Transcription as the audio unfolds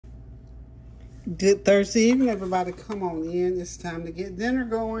Good Thursday evening, everybody. Come on in. It's time to get dinner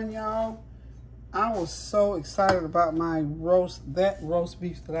going, y'all. I was so excited about my roast. That roast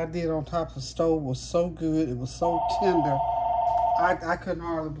beef that I did on top of the stove was so good. It was so tender. I couldn't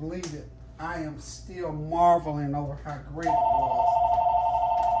hardly believe it. I am still marveling over how great it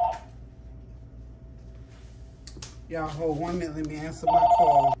was. Y'all hold 1 minute. Let me answer my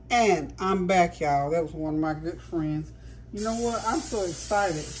call. And I'm back, y'all. That was one of my good friends. You know what? I'm so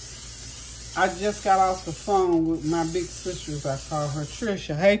excited. I just got off the phone with my big sister, as I call her,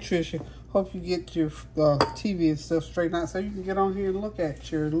 Trisha. Hey, Trisha. Hope you get your TV and stuff straightened out so you can get on here and look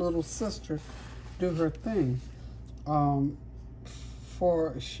at your little sister do her thing.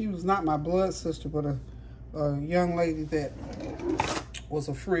 She was not my blood sister, but a young lady that was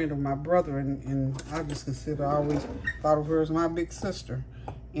a friend of my brother, and I just I always thought of her as my big sister.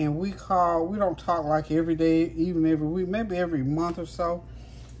 And we don't talk like every day, even every week, maybe every month or so.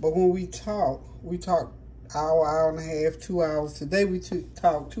 But when we talk hour and a half, 2 hours. Today we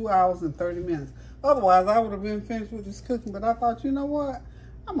talked 2 hours and 30 minutes. Otherwise, I would have been finished with this cooking. But I thought, you know what?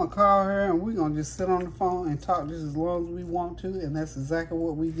 I'm going to call her and we're going to just sit on the phone and talk just as long as we want to. And that's exactly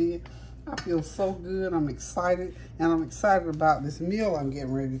what we did. I feel so good. I'm excited. And I'm excited about this meal I'm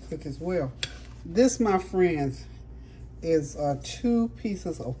getting ready to cook as well. This, my friends, is 2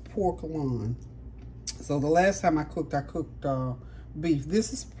 pieces of pork loin. So the last time I cooked beef.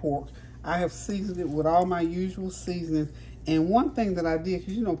 This is pork. I have seasoned it with all my usual seasonings. And one thing that I did,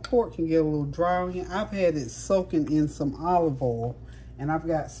 because you know pork can get a little dry on you, I've had it soaking in some olive oil. And I've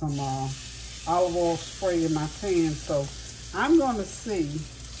got some olive oil spray in my pan. So I'm going to see,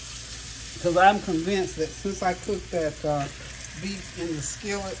 because I'm convinced that since I cooked that beef in the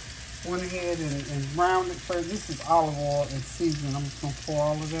skillet, went ahead and browned it first. This is olive oil and seasoning. I'm just going to pour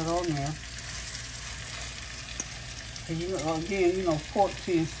all of that on there. Again, you know, pork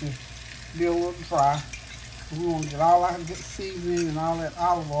tends to be a little dry. We want to get all our good seasoning and all that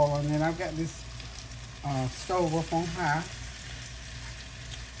olive oil in there. I've got this stove up on high.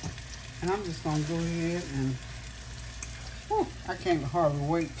 And I'm just going to go ahead and, I can't hardly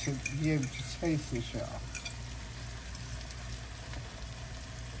wait to be able to taste this, y'all.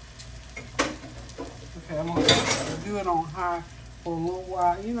 Okay, I'm going to do it on high for a little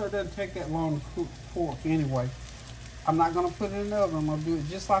while. You know, it doesn't take that long to cook pork anyway. I'm not going to put it in the oven. I'm going to do it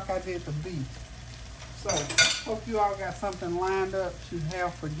just like I did the beef. So, hope you all got something lined up to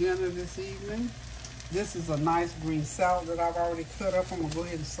have for dinner this evening. This is a nice green salad that I've already cut up. I'm going to go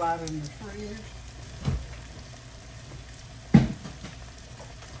ahead and slide it in the fridge.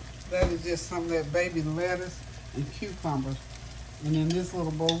 That is just some of that baby lettuce and cucumbers. And in this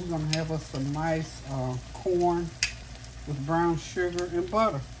little bowl, we're going to have us some nice corn with brown sugar and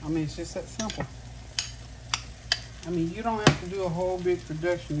butter. I mean, it's just that simple. I mean, you don't have to do a whole big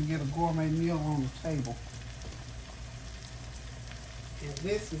production to get a gourmet meal on the table. And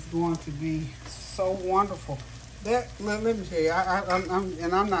this is going to be so wonderful. Let me tell you,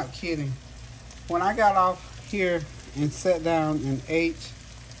 I'm not kidding. When I got off here and sat down and ate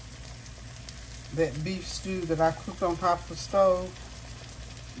that beef stew that I cooked on top of the stove,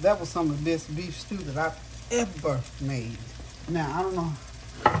 that was some of the best beef stew that I've ever made. Now, I don't know.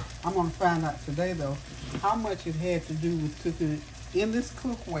 I'm going to find out today, though, how much it had to do with cooking it in this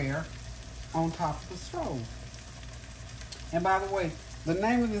cookware on top of the stove. And by the way, the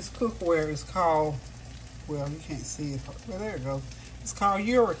name of this cookware is called, well, you can't see it. Well, there it goes. It's called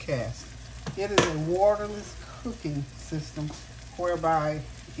Uricast. It is a waterless cooking system whereby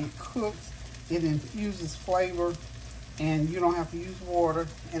it cooks, it infuses flavor, and you don't have to use water,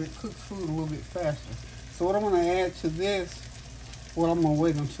 and it cooks food a little bit faster. So what I'm going to add to this, well, I'm going to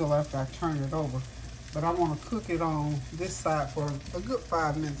wait until after I turn it over. But I want to cook it on this side for a good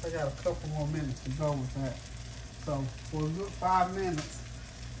 5 minutes. I got a couple more minutes to go with that. So for a good 5 minutes,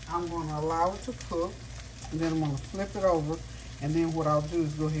 I'm going to allow it to cook. And then I'm going to flip it over. And then what I'll do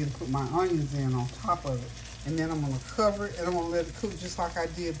is go ahead and put my onions in on top of it. And then I'm going to cover it and I'm going to let it cook just like I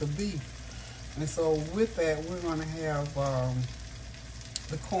did the beef. And so with that, we're going to have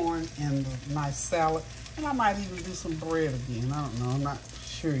the corn and the nice salad. And I might even do some bread again. I don't know. I'm not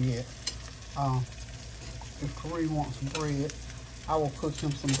sure yet. If Kareem wants some bread, I will cook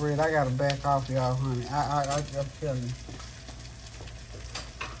him some bread. I got to back off, y'all, honey. I'm telling you.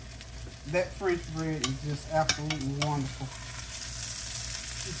 That French bread is just absolutely wonderful.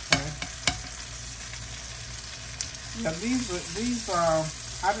 Okay. Now, these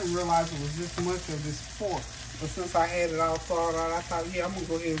I didn't realize it was this much of this pork. But since I had it all thawed out, I thought, yeah, I'm going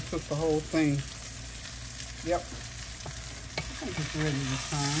to go ahead and cook the whole thing. Yep. I think it's ready this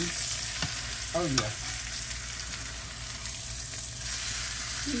time. Oh, yeah.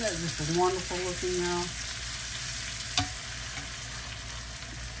 Isn't that just wonderful looking now?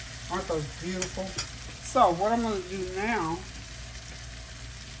 Aren't those beautiful? So what I'm going to do now,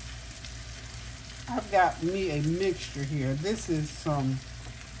 I've got me a mixture here. This is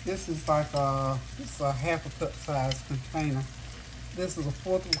like a half a cup size container. This is a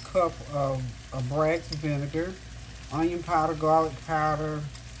 1/4 of a cup of Bragg's vinegar, onion powder, garlic powder,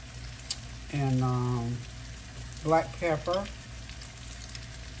 and black pepper,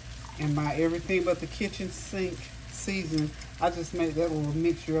 and my everything but the kitchen sink seasoning. I just made that little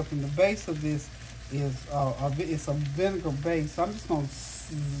mixture up, and the base of this is it's a vinegar base. So I'm just gonna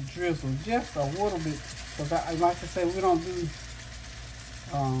drizzle just a little bit, because like I say, we don't do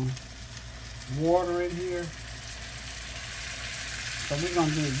water in here, so we're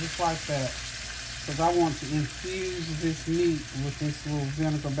gonna do it just like that, because I want to infuse this meat with this little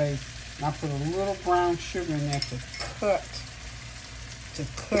vinegar base. And I put a little brown sugar in there to cut.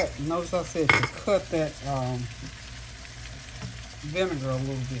 Notice I said to cut that vinegar a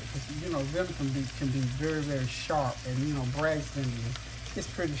little bit, because you know vinegar can be very, very sharp, and you know Bragg's vinegar, it's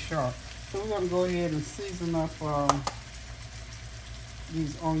pretty sharp. So we're gonna go ahead and season up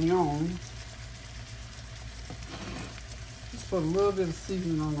these onions. Just put a little bit of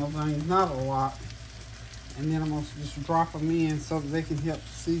seasoning on those onions, not a lot, and then I'm gonna just drop them in so that they can help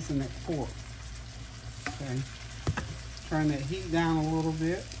season that pork. Okay, turn that heat down a little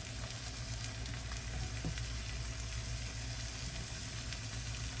bit.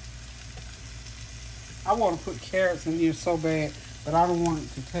 I want to put carrots in here so bad, but I don't want it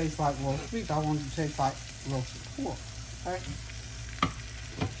to taste like roast beef. I want it to taste like roasted pork. Okay.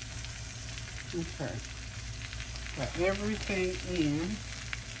 Okay. Got everything in,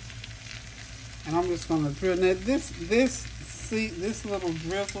 and I'm just going to drill. Now this little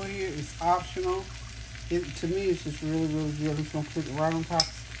drizzle here is optional. To me, it's just really, really good. I'm just going to put it right on top,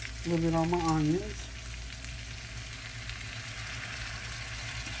 a little bit on my onions.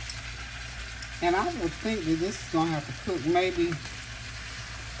 And I would think that this is going to have to cook maybe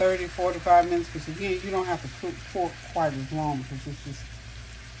 30, 45 minutes, because again, you don't have to cook pork quite as long, because it's just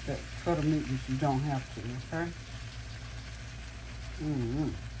that cut of meat that you don't have to, okay?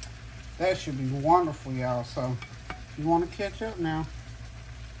 That should be wonderful, y'all. So if you want to catch up now,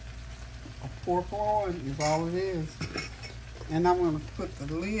 a pork loin is all it is. And I'm going to put the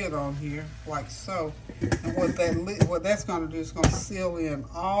lid on here like so. And what that's going to do is going to seal in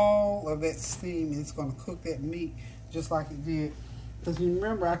all of that steam, and it's going to cook that meat just like it did. Because you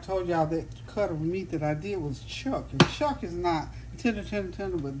remember I told y'all that cut of meat that I did was chuck. And chuck is not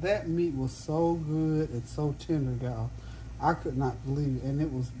tender, but that meat was so good and so tender, y'all. I could not believe it. And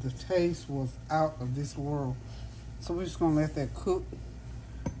the taste was out of this world. So we're just going to let that cook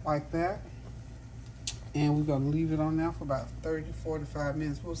like that. And we're going to leave it on there for about 30, 45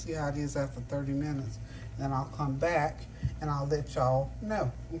 minutes. We'll see how it is after 30 minutes. Then I'll come back and I'll let y'all know,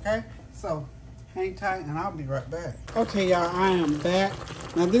 okay? So hang tight and I'll be right back. Okay, y'all, I am back.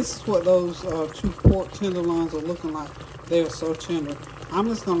 Now this is what those 2 pork tenderloins are looking like. They're so tender. I'm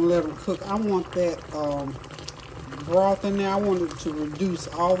just going to let them cook. I want that broth in there. I want it to reduce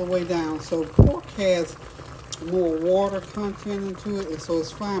all the way down. So pork has more water content into it, and so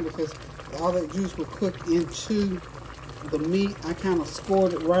it's fine because all that juice will cook into the meat. I kind of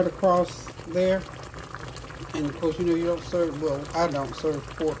scored it right across there. And of course, you know, you don't serve, well, I don't serve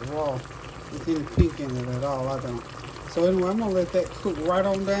pork raw with any pink in it at all. I don't. So anyway, I'm going to let that cook right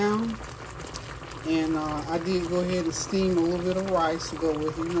on down. And I did go ahead and steam a little bit of rice to go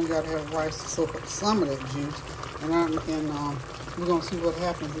with it. You know, you got to have rice to soak up some of that juice. And we're going to see what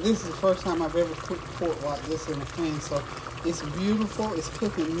happens. This is the first time I've ever cooked pork like this in a pan. So it's beautiful. It's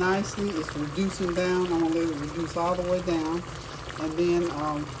cooking nicely. It's reducing down. I'm going to let it reduce all the way down. And then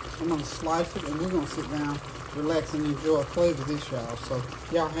I'm going to slice it, and we're going to sit down, relax, and enjoy a plate of this, y'all. So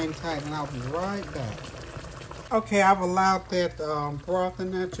y'all hang tight, and I'll be right back. Okay, I've allowed that broth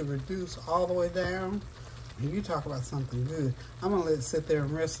in there to reduce all the way down. And you talk about something good. I'm going to let it sit there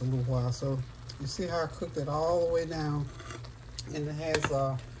and rest a little while. So you see how I cooked it all the way down. And it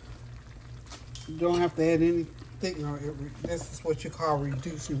has, you don't have to add any thickener. This is what you call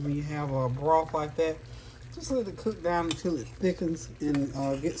reducing when you have a broth like that. Just let it cook down until it thickens and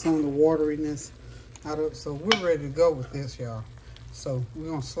get some of the wateriness out of it. So we're ready to go with this, y'all. So we're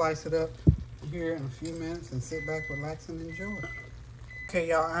going to slice it up here in a few minutes and sit back, relax, and enjoy. Okay,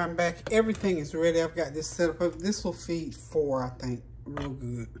 y'all, I'm back. Everything is ready. I've got this set up. This will feed 4, I think. Real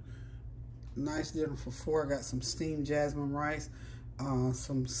good. Nice dinner for 4. I got some steamed jasmine rice,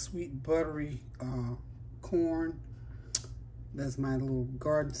 some sweet buttery corn. That's my little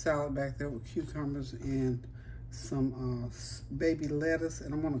garden salad back there with cucumbers and some baby lettuce,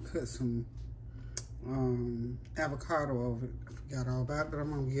 and I'm gonna cut some avocado over it. I forgot all about it, but I'm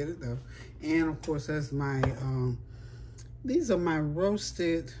gonna get it though. And of course, that's my these are my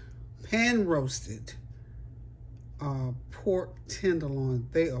pan roasted pork tenderloin.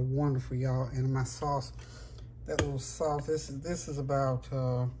 They are wonderful, y'all. And my sauce, that little sauce, this is about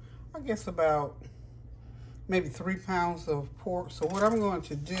I guess about maybe 3 pounds of pork. So what I'm going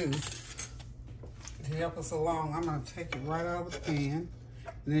to do to help us along, I'm going to take it right out of the pan,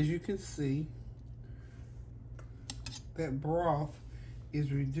 and as you can see, that broth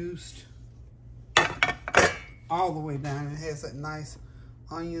is reduced all the way down. It has that nice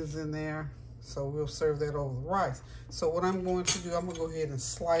onions in there, so we'll serve that over the rice. So what I'm going to do, I'm going to go ahead and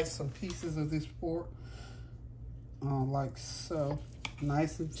slice some pieces of this pork like so,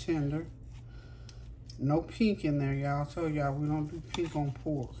 nice and tender. No pink in there, y'all. I told y'all we don't do pink on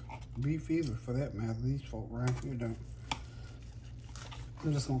pork. Beef either, for that matter. These folk right here don't.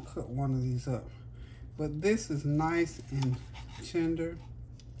 I'm just going to cut one of these up. But this is nice and tender,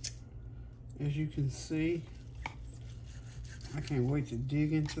 as you can see. I can't wait to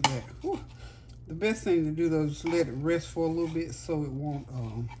dig into that. Whew. The best thing to do, though, is let it rest for a little bit so it won't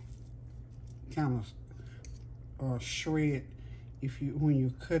kind of shred. When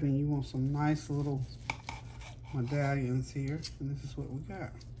you're cutting, you want some nice little medallions here, and this is what we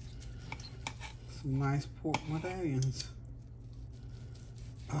got. Some nice pork medallions.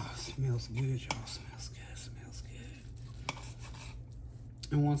 Oh, it smells good, y'all. Smells good, smells good.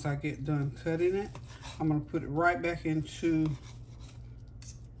 And once I get done cutting it, I'm gonna put it right back into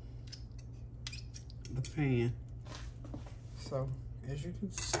the pan. So, as you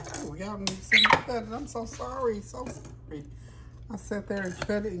can see, y'all didn't see me cut it. I'm so sorry, so sorry. I sat there and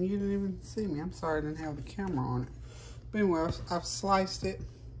cut it and you didn't even see me. I'm sorry I didn't have the camera on it. But anyway, I've sliced it.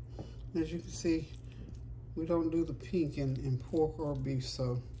 As you can see, we don't do the pink in pork or beef,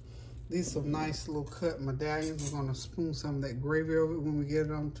 so these are nice little cut medallions. We're gonna spoon some of that gravy over it when we get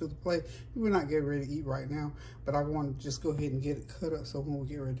it onto the plate. We're not getting ready to eat right now, but I want to just go ahead and get it cut up so when we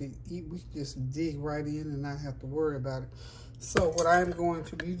get ready to eat, we can just dig right in and not have to worry about it. So what I'm going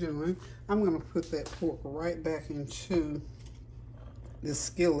to be doing, I'm gonna put that pork right back into this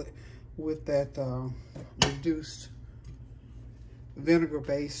skillet with that reduced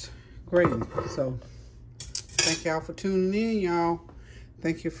vinegar-based gravy. So thank y'all for tuning in, y'all.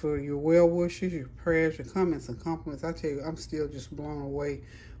 Thank you for your well wishes, your prayers, your comments, and compliments. I tell you, I'm still just blown away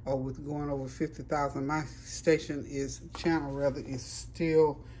with going over 50,000. My channel is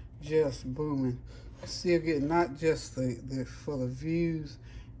still just booming. Still getting not just for the views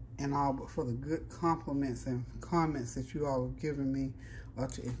and all, but for the good compliments and comments that you all have given me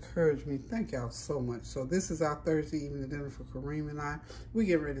to encourage me. Thank y'all so much. So this is our Thursday evening dinner for Kerrem and I. We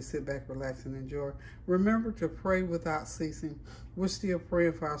get ready to sit back, relax, and enjoy. Remember to pray without ceasing. We're still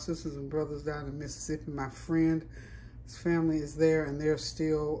praying for our sisters and brothers down in Mississippi. My friend's family is there, and they're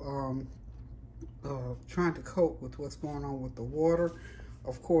still trying to cope with what's going on with the water.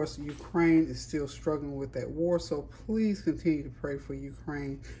 Of course, Ukraine is still struggling with that war, so please continue to pray for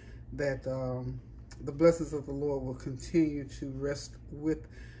Ukraine, that the blessings of the Lord will continue to rest with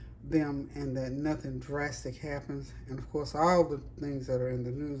them and that nothing drastic happens. And of course, all the things that are in the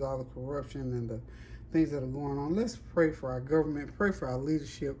news, all the corruption and the things that are going on, let's pray for our government, pray for our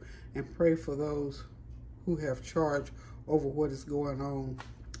leadership, and pray for those who have charge over what is going on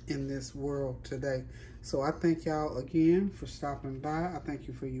in this world today. So I thank y'all again for stopping by. I thank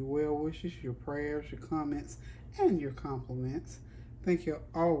you for your well wishes, your prayers, your comments, and your compliments. Thank you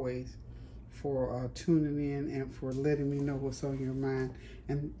always for tuning in and for letting me know what's on your mind.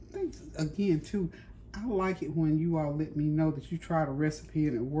 And thanks again too. I like it when you all let me know that you tried a recipe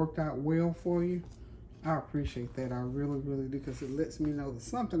and it worked out well for you. I appreciate that. I really, really do, because it lets me know that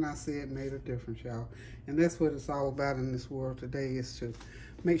something I said made a difference, y'all. And that's what it's all about in this world today, is to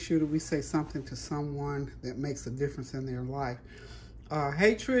make sure that we say something to someone that makes a difference in their life.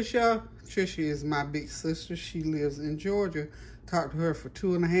 Hey, Trisha. Trisha is my big sister. She lives in Georgia. Talked to her for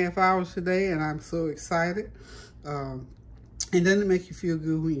 2.5 hours today, and I'm so excited. And doesn't it make you feel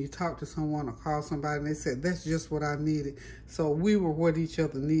good when you talk to someone or call somebody and they said, that's just what I needed? So we were what each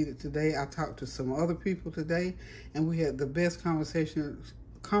other needed today. I talked to some other people today, and we had the best conversations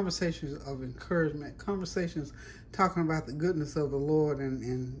of encouragement, conversations talking about the goodness of the Lord,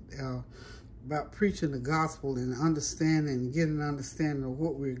 and about preaching the gospel and understanding and getting an understanding of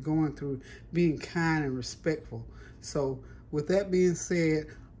what we're going through, being kind and respectful. So with that being said,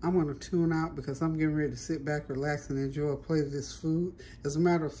 I'm going to tune out because I'm getting ready to sit back, relax, and enjoy a plate of this food. As a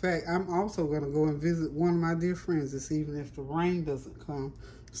matter of fact, I'm also going to go and visit one of my dear friends this evening if the rain doesn't come.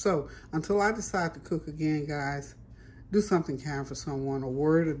 So until I decide to cook again, guys, do something kind for someone, a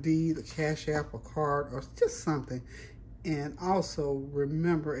word, a deed, a cash app, a card, or just something. And also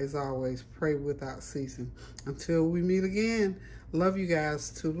remember, as always, pray without ceasing. Until we meet again, love you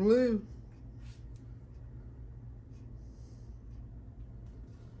guys. Toodaloo.